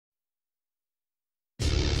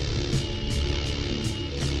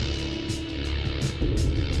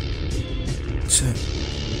check.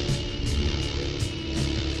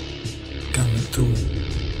 Coming through.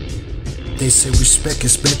 They say respect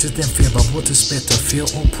is better than fear, but what is better? Fear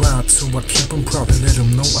or pride? So I keep them proud and let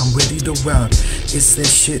them know I'm ready to ride. It's that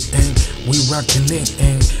shit and we rockin' it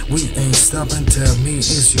and we ain't stopping. Tell me,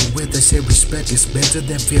 is you with? They say respect is better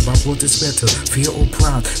than fear, but what is better? Fear or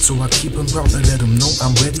pride? So I keep them proud and let them know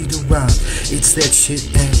I'm ready to ride. It's that shit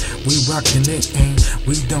and we rockin' it and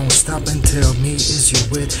we don't stop. And tell me, is you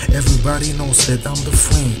with? Everybody knows that I'm the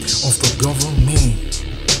friend of the government,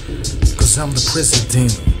 cause I'm the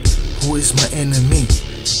president. Who is my enemy?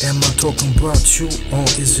 Am I talking about you or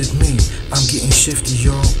is it me? I'm getting shifty,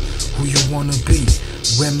 y'all. Who you wanna be?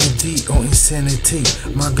 Remedy or insanity?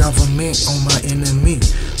 My government or my enemy?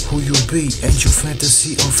 Who you be? Angel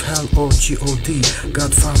fantasy of hell or God?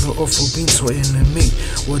 Godfather of beings or enemy?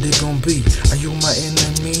 What it gon' be? Are you my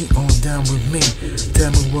enemy or down with me? Tell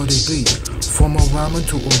me what it be. From a rhyming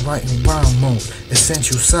to a writing rhyme mode.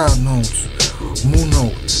 Essential side notes.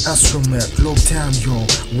 Muno, Astromet, Globe Town, y'all,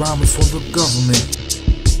 rhyming for the government,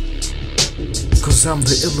 cause I'm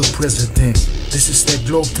the iller president. This is that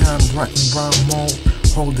Globe Town writing rhyme mode,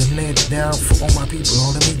 holding it down for all my people,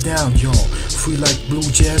 holding me down, y'all. Free like blue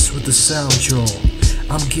jazz with the sound, y'all.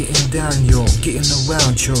 I'm getting down, y'all, getting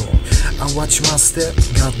around, y'all. I watch my step,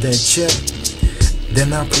 got that check,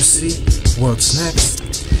 then I proceed, what's next?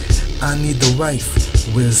 I need the wife,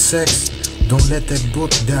 real sex. Don't let that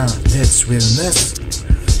book down, that's realness.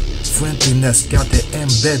 Friendliness, got it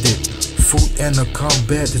embedded. Food and a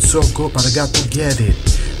combat, it's all good, but I got to get it.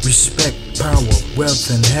 Respect, power,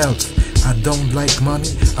 wealth and health. I don't like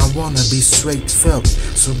money, I wanna be straight felt.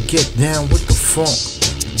 So get down with the funk,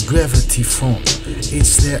 gravity funk.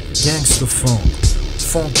 It's that gangster funk,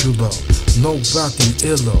 Funkula. Nobody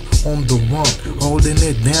iller, on the one, holding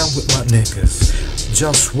it down with my niggas.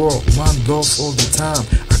 JustWar, one love all the time.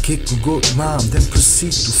 Kick a good rhyme, then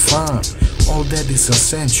proceed to find all that is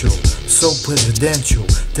essential. So presidential,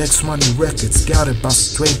 Text Money Records, got it by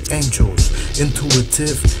straight angels.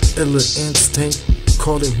 Intuitive, iller instinct,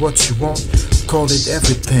 call it what you want, call it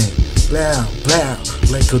everything. Blah, blah,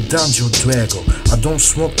 like a dungeon dragon. I don't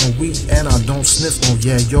smoke no weed and I don't sniff no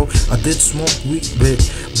yo. I did smoke weed, but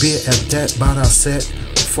beer at that, but I said,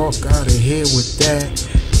 fuck out of here with that.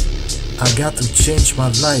 I got to change my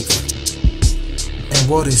life. And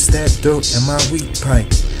what is that dirt in my weed pipe?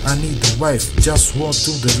 I need the wife, JustWar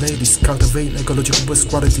to the ladies. Cultivate ecological best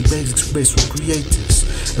quality basics based for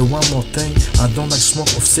creators. And one more thing, I don't like smoke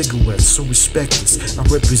of cigarettes, so respect this. I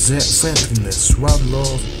represent friendliness, one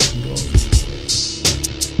love.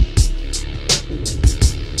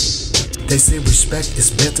 They say respect is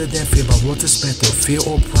better than fear, but what is better, fear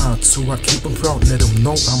or pride? So I keep them proud, let them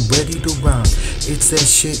know I'm ready to ride. It's that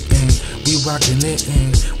shit and we rockin' it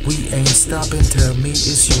and we ain't stopping. Tell me,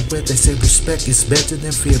 is you with? They say respect is better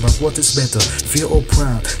than fear, but what is better, fear or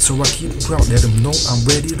pride? So I keep them proud, let them know I'm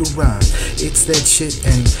ready to ride. It's that shit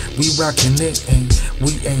and we rockin' it and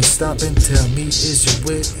we ain't stopping. Tell me, is you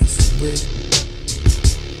with? Is you with?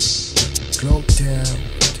 Globe down.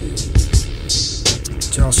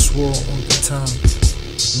 JustWar all the time,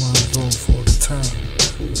 one love all the time.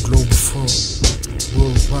 Globalfirm,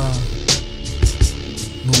 worldwide,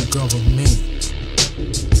 no government.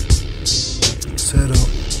 Set up.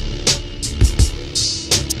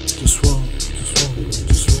 JustWar.